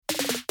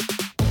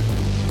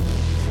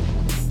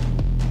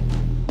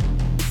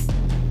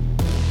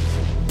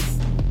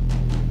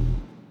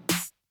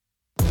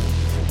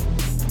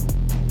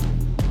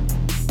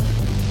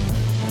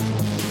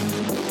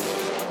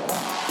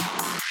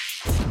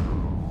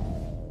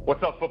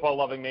What's up,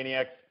 football-loving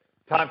maniacs?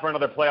 Time for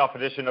another playoff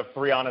edition of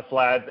Three Honest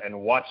Lads, and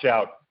watch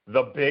out,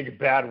 the big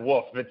bad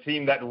wolf, the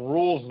team that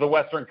rules the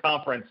Western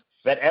Conference,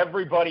 that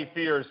everybody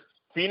fears.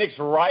 Phoenix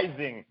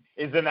Rising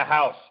is in the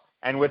house,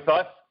 and with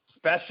us,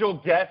 special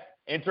guest,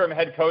 interim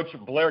head coach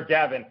Blair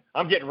Gavin.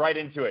 I'm getting right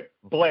into it.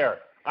 Blair,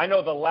 I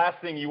know the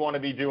last thing you want to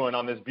be doing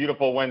on this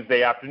beautiful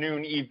Wednesday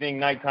afternoon, evening,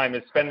 nighttime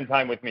is spending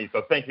time with me,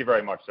 so thank you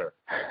very much, sir.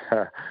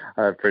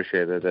 I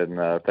appreciate it,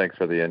 and thanks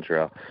for the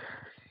intro.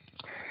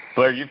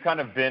 Blair, you've kind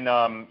of been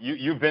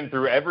you've been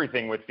through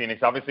everything with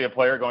Phoenix. Obviously, a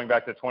player going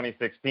back to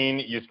 2016.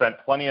 You spent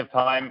plenty of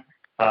time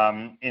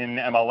in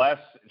MLS,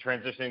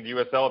 transitioning to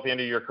USL at the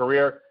end of your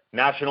career.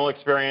 National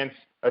experience,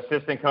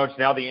 assistant coach,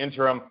 now the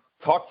interim.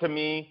 Talk to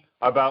me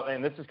about,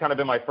 and this has kind of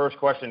been my first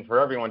question for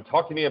everyone.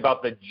 Talk to me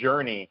about the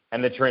journey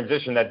and the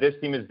transition that this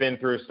team has been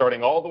through,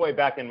 starting all the way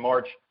back in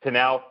March to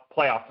now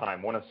playoff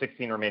time, one of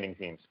 16 remaining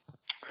teams.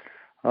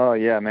 Oh,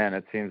 yeah, man,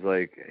 it seems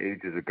like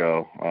ages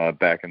ago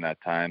back in that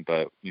time.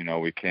 But, you know,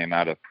 we came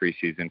out of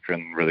preseason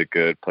feeling really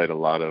good, played a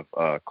lot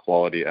of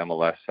quality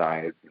MLS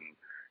sides, and,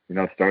 you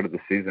know, started the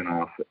season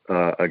off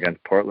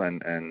against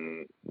Portland,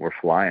 and we're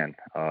flying.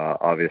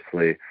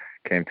 Obviously,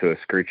 came to a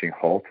screeching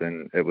halt,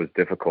 and it was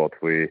difficult.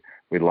 We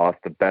lost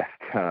the best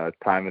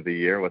time of the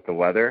year with the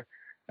weather.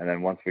 And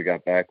then once we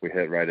got back, we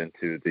hit right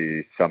into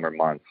the summer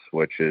months,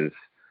 which is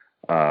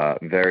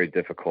very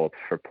difficult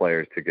for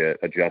players to get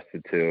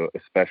adjusted to,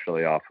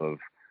 especially off of,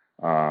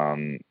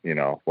 you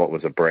know, what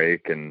was a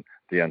break and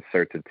the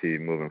uncertainty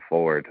moving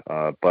forward.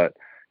 But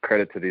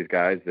credit to these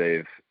guys.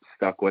 They've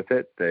stuck with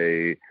it.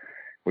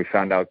 We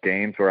found out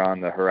games were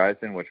on the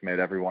horizon, which made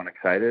everyone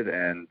excited.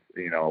 And,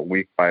 you know,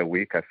 week by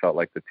week, I felt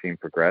like the team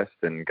progressed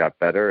and got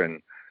better.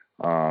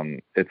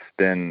 And it's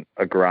been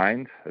a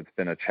grind. It's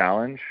been a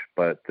challenge,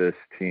 but this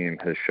team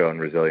has shown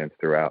resilience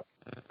throughout.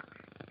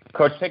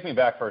 Coach, take me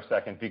back for a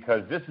second,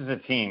 because this is a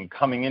team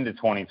coming into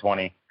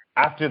 2020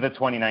 after the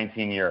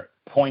 2019 year,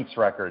 points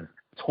record,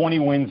 20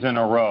 wins in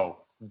a row,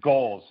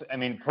 goals. I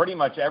mean, pretty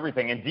much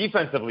everything. And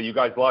defensively, you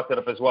guys locked it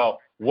up as well.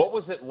 What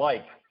was it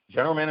like?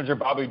 General Manager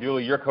Bobby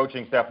Dooley, your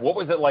coaching staff, what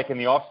was it like in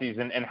the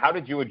offseason, and how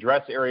did you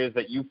address areas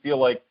that you feel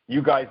like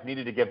you guys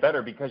needed to get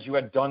better because you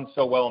had done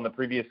so well in the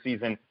previous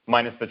season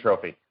minus the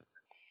trophy?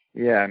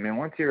 Yeah, I mean,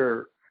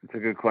 it's a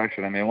good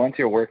question. I mean, once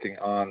you're working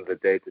on the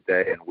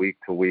day-to-day and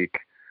week-to-week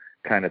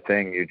kind of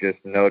thing, you just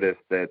notice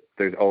that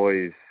there's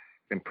always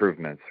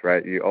improvements,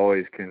 right? You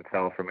always can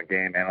tell from a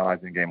game,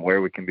 analyzing a game,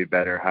 where we can be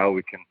better, how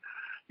we can,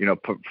 you know,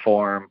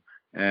 perform.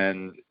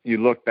 And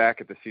you look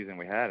back at the season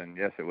we had, and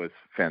yes, it was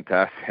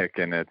fantastic.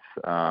 And it's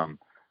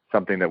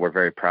something that we're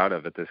very proud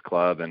of at this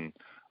club, and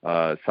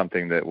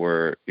something that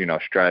we're, you know,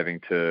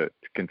 striving to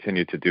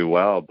continue to do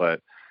well.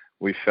 But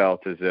we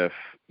felt as if,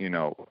 you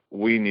know,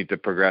 we need to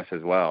progress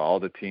as well.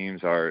 All the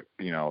teams are,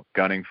 you know,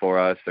 gunning for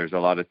us. There's a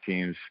lot of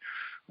teams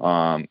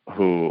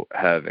who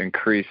have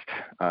increased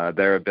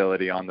their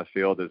ability on the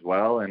field as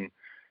well. And,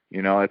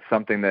 you know, it's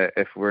something that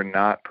if we're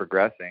not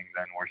progressing,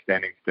 then we're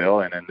standing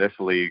still. And in this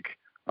league,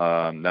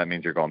 that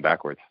means you're going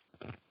backwards.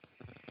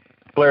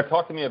 Blair,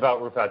 talk to me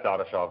about Rufat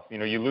Dadashov. You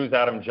know, you lose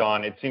Adam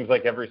John. It seems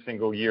like every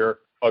single year,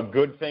 a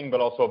good thing, but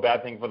also a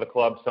bad thing for the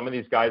club. Some of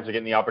these guys are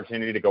getting the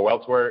opportunity to go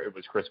elsewhere. It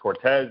was Chris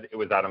Cortez. It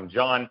was Adam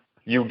John.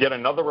 You get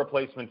another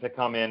replacement to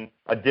come in,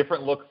 a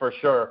different look for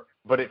sure,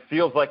 but it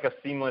feels like a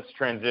seamless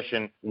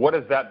transition. What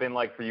has that been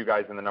like for you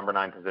guys in the number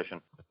 9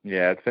 position?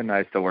 Yeah, it's been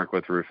nice to work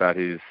with Rufat.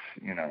 He's,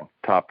 you know,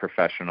 top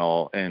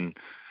professional in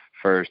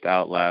first,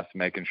 out last,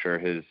 making sure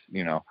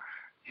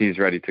he's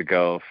ready to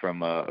go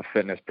from a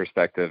fitness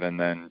perspective, and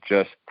then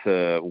just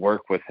to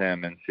work with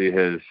him and see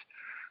his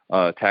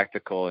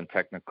tactical and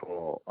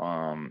technical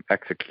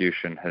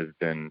execution has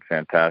been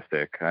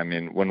fantastic. I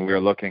mean, when we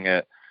were looking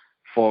at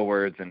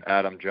forwards and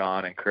Adam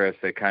John and Chris,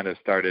 they kind of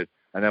started,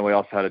 and then we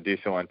also had a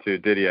decent one too,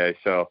 Didier.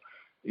 So,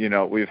 you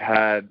know, we've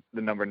had the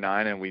number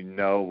 9, and we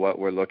know what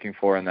we're looking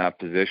for in that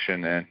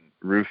position, and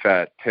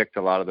Rufat ticked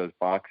a lot of those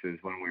boxes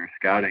when we were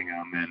scouting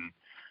him. And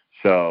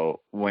so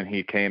when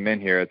he came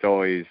in here, it's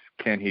always,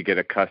 can he get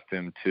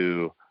accustomed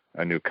to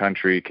a new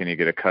country? Can he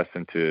get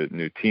accustomed to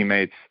new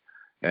teammates?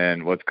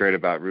 And what's great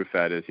about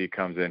Rufat is he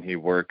comes in, he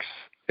works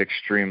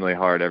extremely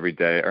hard every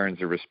day, earns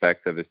the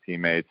respect of his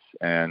teammates.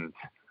 And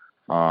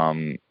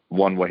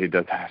one way he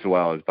does that as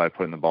well is by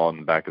putting the ball in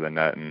the back of the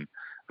net, and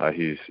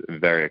he's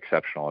very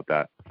exceptional at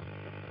that.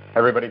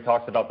 Everybody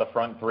talks about the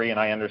front three, and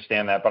I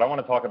understand that, but I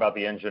want to talk about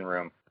the engine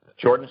room.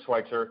 Jordan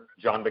Schweitzer,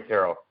 John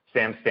Vaccaro,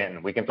 Sam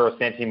Stanton. We can throw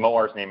Santi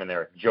Moar's name in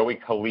there. Joey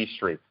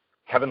Calistri,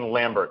 Kevin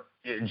Lambert,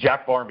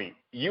 Jack Barmby.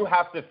 You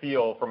have to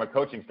feel, from a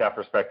coaching staff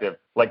perspective,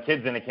 like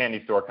kids in a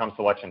candy store come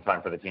selection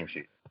time for the team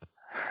sheet.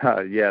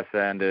 Yes,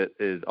 and it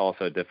is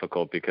also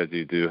difficult because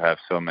you do have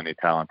so many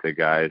talented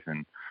guys,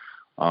 and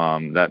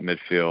that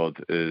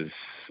midfield is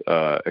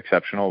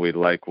exceptional. We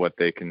like what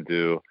they can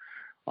do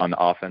on the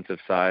offensive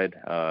side,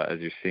 as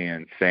you're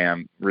seeing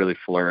Sam really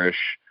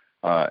flourish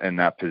in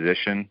that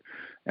position.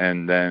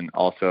 And then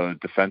also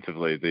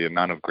defensively, the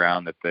amount of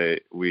ground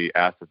that we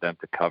asked of them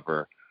to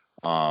cover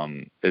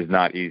is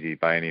not easy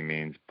by any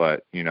means.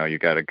 But, you know, you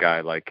got a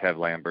guy like Kev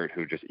Lambert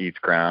who just eats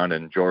ground,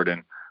 and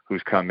Jordan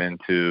who's come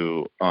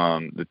into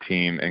the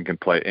team and can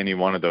play any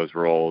one of those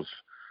roles.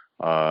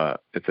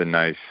 It's a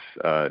nice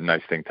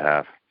thing to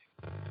have.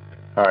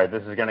 All right,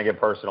 this is going to get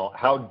personal.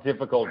 How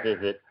difficult is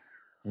it,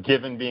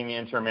 given being the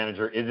interim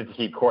manager, is it to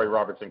keep Corey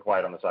Robertson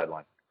quiet on the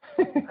sideline?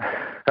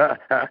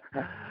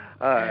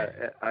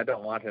 I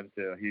don't want him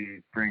to. He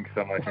brings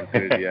so much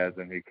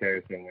enthusiasm. He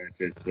cares so much.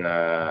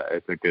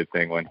 It's a good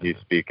thing when he's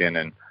speaking,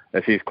 and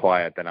if he's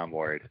quiet, then I'm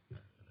worried.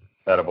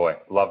 Attaboy.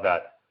 Love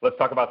that. Let's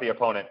talk about the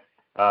opponent.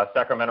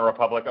 Sacramento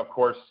Republic, of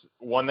course,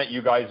 one that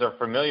you guys are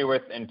familiar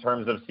with in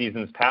terms of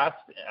seasons past.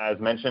 As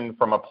mentioned,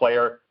 from a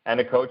player and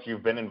a coach,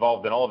 you've been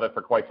involved in all of it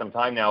for quite some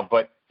time now,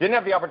 but didn't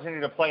have the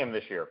opportunity to play him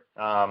this year.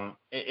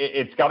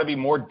 It's got to be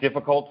more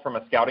difficult from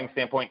a scouting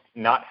standpoint,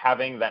 not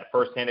having that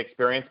firsthand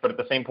experience, but at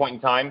the same point in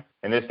time,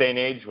 in this day and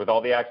age, with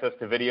all the access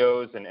to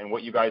videos and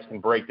what you guys can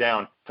break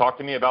down, talk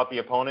to me about the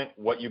opponent,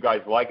 what you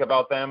guys like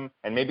about them,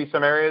 and maybe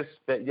some areas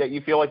that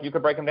you feel like you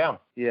could break them down.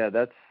 Yeah,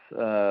 that's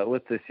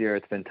with this year,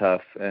 it's been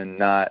tough, and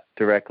not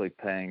directly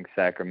playing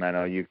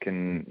Sacramento. You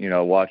can,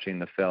 watching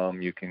the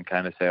film, you can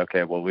kind of say,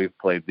 okay, well, we've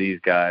played these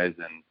guys,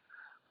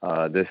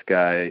 and this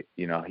guy,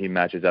 he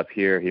matches up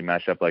here, he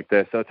matched up like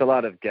this. So it's a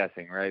lot of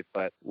guessing, right?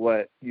 But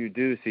what you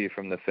do see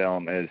from the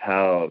film is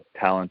how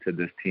talented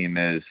this team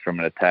is from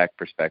an attack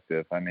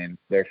perspective. I mean,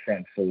 their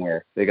front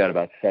four, they got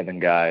about 7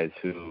 guys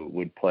who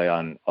would play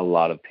on a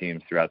lot of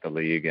teams throughout the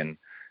league, and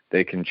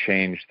they can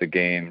change the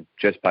game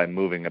just by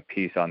moving a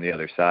piece on the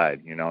other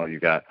side. You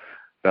got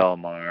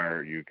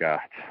Belmar, you got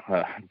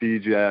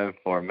Bijev,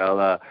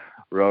 Formella,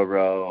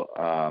 Roro,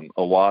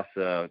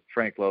 Owasa,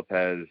 Frank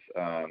Lopez,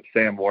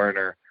 Sam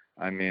Werner.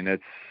 I mean,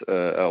 it's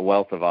a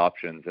wealth of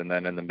options. And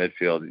then in the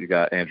midfield, you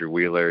got Andrew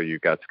Wheeler, you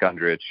got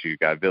Skundrich, you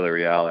got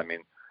Villarreal. I mean,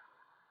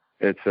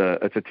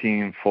 it's a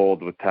team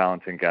filled with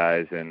talented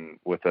guys, and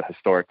with a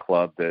historic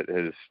club that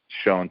has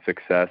shown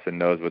success and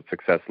knows what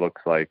success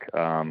looks like.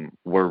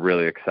 We're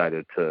really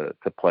excited to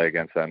play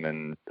against them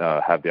and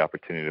have the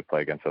opportunity to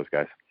play against those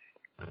guys.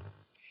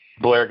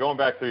 Blair, going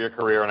back through your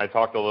career, and I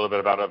talked a little bit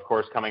about it, of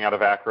course, coming out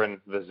of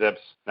Akron, the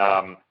Zips.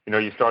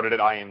 You started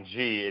at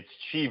IMG. It's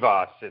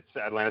Chivas. It's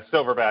Atlanta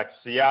Silverbacks,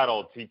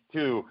 Seattle,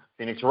 T2,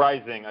 Phoenix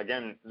Rising,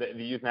 again,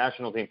 the youth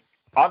national team.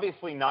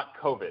 Obviously not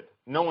COVID.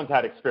 No one's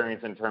had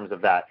experience in terms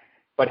of that.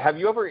 But have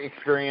you ever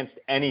experienced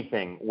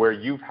anything where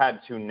you've had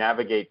to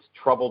navigate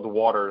troubled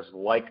waters,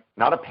 like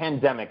not a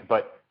pandemic,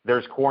 but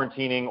there's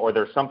quarantining or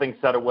there's something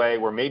set away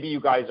where maybe you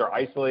guys are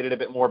isolated a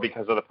bit more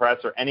because of the press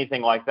or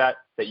anything like that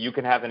you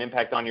can have an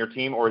impact on your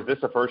team? Or is this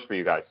a first for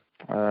you guys?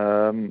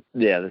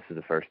 Yeah, this is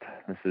the first.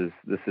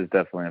 This is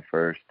definitely a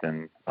first.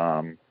 And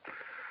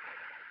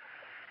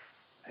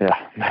yeah,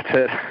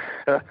 that's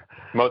it.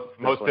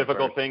 Most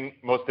difficult thing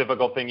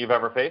you've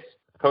ever faced,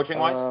 coaching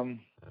wise?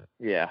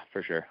 Yeah,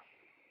 for sure.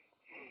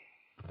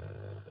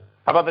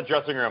 How about the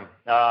dressing room?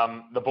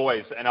 The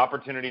boys, an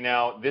opportunity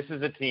now. This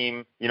is a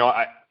team,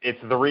 it's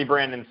the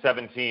rebrand in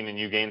 2017, and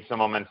you gained some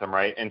momentum,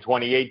 right? In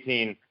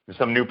 2018,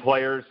 some new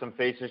players, some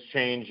faces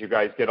change. You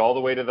guys get all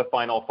the way to the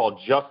final, fall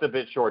just a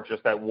bit short,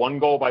 just that one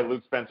goal by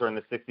Luke Spencer in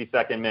the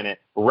 62nd minute.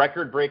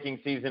 Record-breaking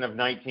season of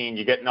 19.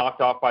 You get knocked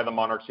off by the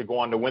Monarchs. You go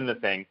on to win the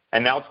thing.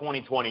 And now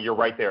 2020, you're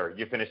right there.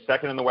 You finish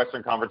second in the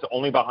Western Conference,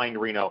 only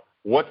behind Reno.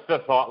 What's the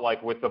thought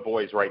like with the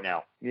boys right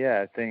now?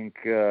 Yeah, I think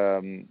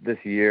this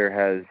year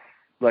has,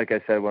 like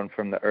I said, one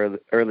from the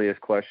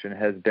earliest question,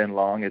 has been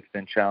long. It's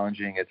been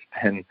challenging. It's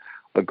been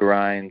a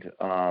grind.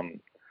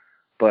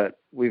 But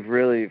we've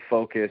really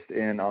focused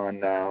in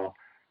on now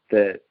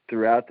that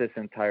throughout this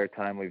entire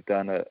time, we've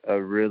done a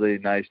really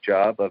nice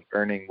job of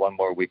earning one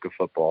more week of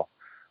football.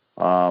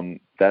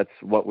 That's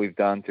what we've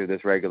done through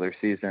this regular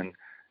season.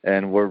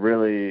 And we're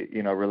really,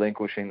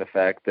 relinquishing the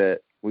fact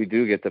that we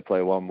do get to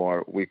play one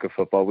more week of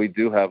football. We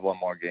do have one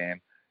more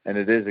game, and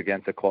it is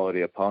against a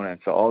quality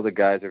opponent. So all the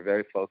guys are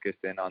very focused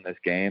in on this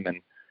game,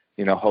 and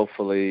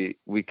hopefully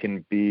we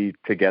can be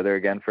together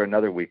again for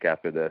another week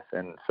after this.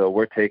 And so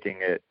we're taking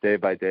it day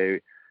by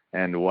day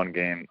and one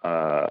game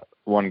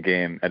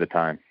at a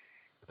time.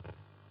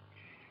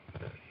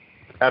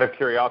 Out of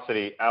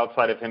curiosity,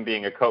 outside of him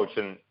being a coach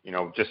and,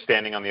 just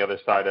standing on the other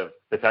side of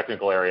the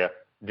technical area,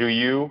 do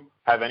you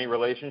have any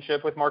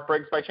relationship with Mark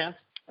Briggs by chance?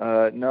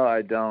 No,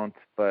 I don't,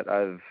 but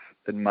I've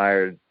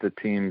admired the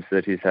teams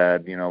that he's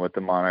had, with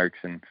the Monarchs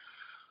and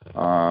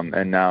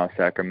now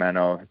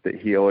Sacramento. That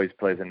he always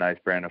plays a nice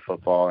brand of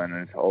football and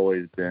has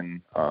always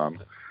been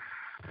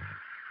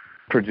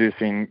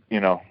producing,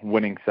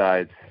 winning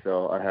sides.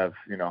 So I have,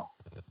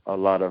 a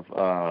lot of,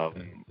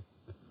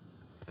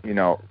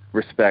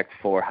 respect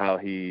for how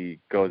he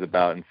goes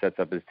about and sets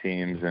up his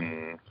teams,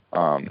 and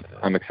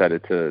I'm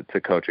excited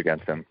to coach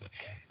against him.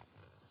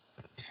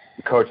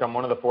 Coach, I'm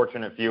one of the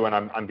fortunate few, and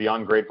I'm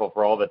beyond grateful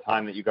for all the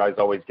time that you guys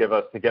always give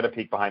us to get a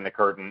peek behind the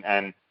curtain.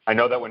 And I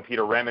know that when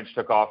Peter Ramage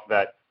took off,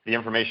 that the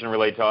information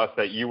relayed to us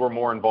that you were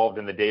more involved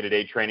in the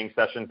day-to-day training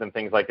sessions and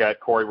things like that.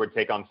 Corey would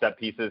take on set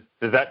pieces.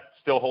 Does that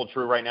still hold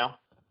true right now?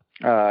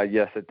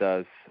 Yes, it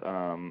does.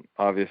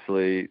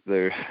 Obviously,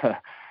 there's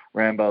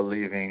Rambo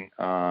leaving.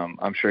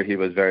 I'm sure he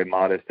was very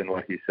modest in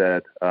what he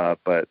said,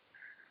 but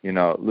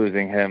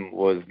losing him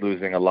was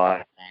losing a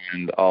lot.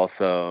 And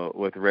also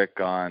with Rick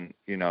gone,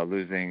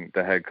 losing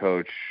the head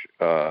coach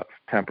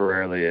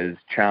temporarily is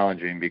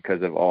challenging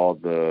because of all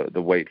the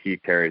weight he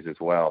carries as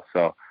well.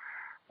 So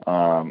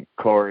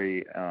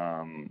Corey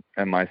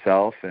and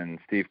myself and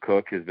Steve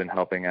Cook has been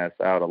helping us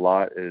out a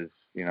lot.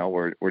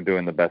 We're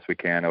doing the best we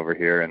can over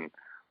here, and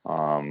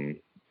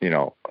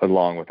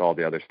along with all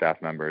the other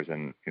staff members,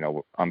 and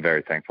I'm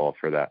very thankful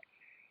for that.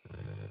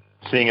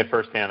 Seeing it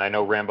firsthand, I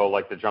know Rambo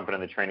liked to jump in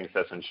the training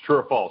sessions. True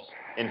or false?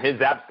 In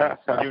his absence,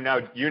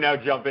 you now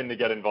jump in to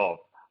get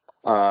involved.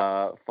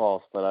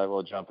 False, but I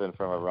will jump in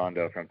from a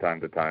rondo from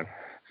time to time.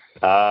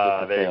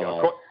 There you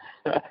go.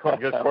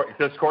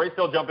 Does Corey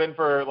still jump in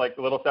for like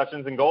little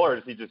sessions in goal, or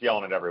is he just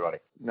yelling at everybody?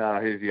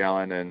 No, he's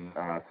yelling and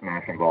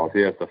smashing balls.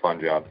 He has the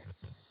fun job.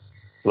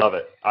 Love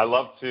it. I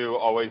love to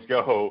always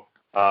go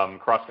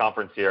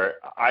cross-conference here.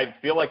 I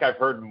feel like I've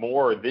heard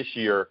more this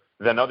year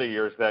than other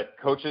years that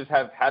coaches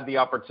have had the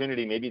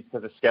opportunity, maybe it's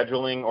because of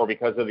scheduling or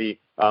because of the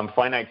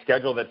finite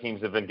schedule that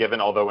teams have been given,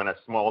 although in a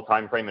small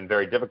time frame and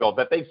very difficult,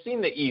 that they've seen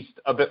the East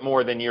a bit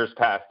more than years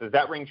past. Does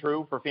that ring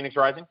true for Phoenix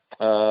Rising?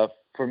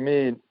 For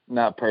me,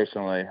 not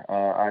personally.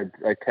 I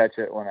catch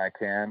it when I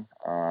can,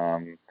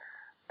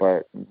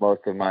 but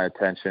most of my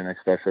attention,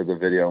 especially the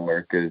video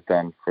work, is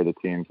done for the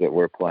teams that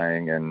we're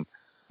playing, and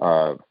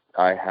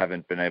I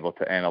haven't been able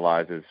to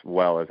analyze as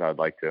well as I'd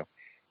like to.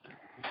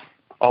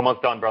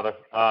 Almost done, brother.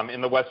 In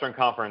the Western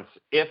Conference,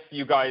 if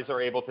you guys are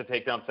able to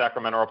take down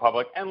Sacramento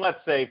Republic, and let's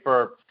say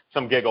for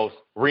some giggles,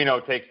 Reno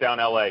takes down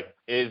LA,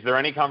 is there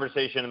any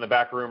conversation in the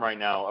back room right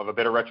now of a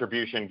bit of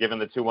retribution given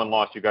the 2-1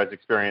 loss you guys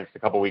experienced a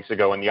couple weeks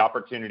ago and the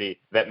opportunity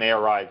that may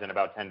arise in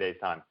about 10 days'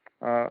 time?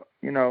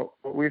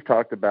 What we've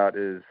talked about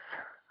is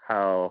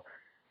how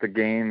the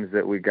games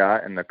that we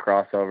got and the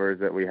crossovers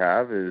that we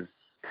have is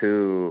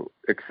two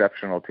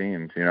exceptional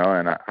teams,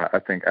 and I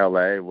think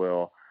LA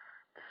will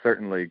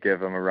certainly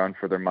give them a run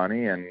for their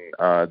money, and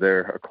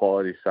they're a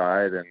quality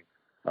side, and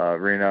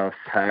Reno,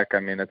 Sac. I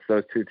mean, it's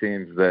those two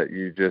teams that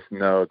you just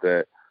know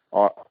that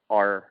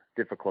are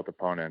difficult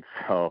opponents.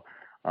 So,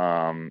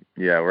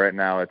 right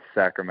now it's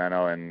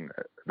Sacramento, and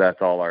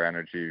that's all our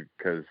energy,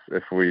 because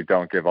if we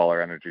don't give all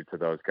our energy to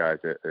those guys,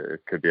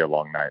 it could be a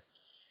long night.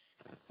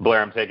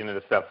 Blair, I'm taking it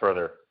a step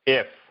further.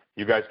 If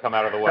you guys come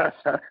out of the West,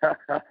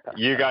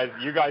 you guys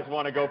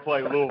want to go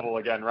play Louisville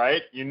again,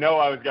 right?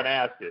 I was going to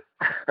ask it.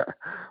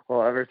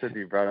 Well, ever since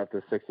you brought up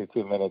the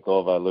 62-minute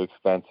goal by Luke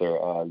Spencer,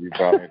 you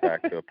brought me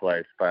back to a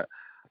place. But,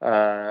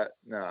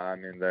 no, I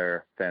mean, they're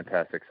a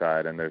fantastic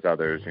side, and there's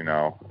others,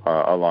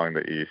 along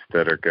the East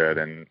that are good.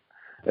 And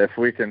if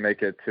we can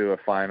make it to a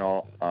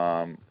final,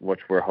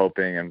 which we're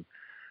hoping,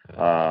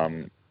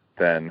 and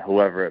then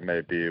whoever it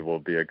may be will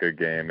be a good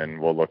game, and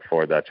we'll look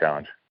forward to that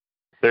challenge.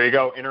 There you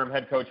go, interim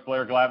head coach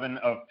Blair Gavin.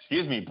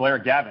 Blair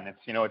Gavin.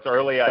 It's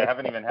early. I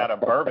haven't even had a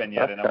bourbon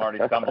yet, and I'm already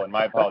stumbling.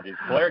 My apologies.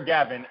 Blair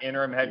Gavin,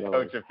 interim head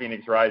coach of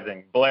Phoenix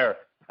Rising. Blair,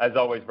 as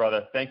always,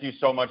 brother, thank you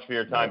so much for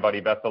your time,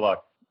 buddy. Best of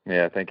luck.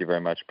 Yeah, thank you very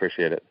much.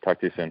 Appreciate it. Talk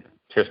to you soon.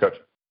 Cheers, Coach.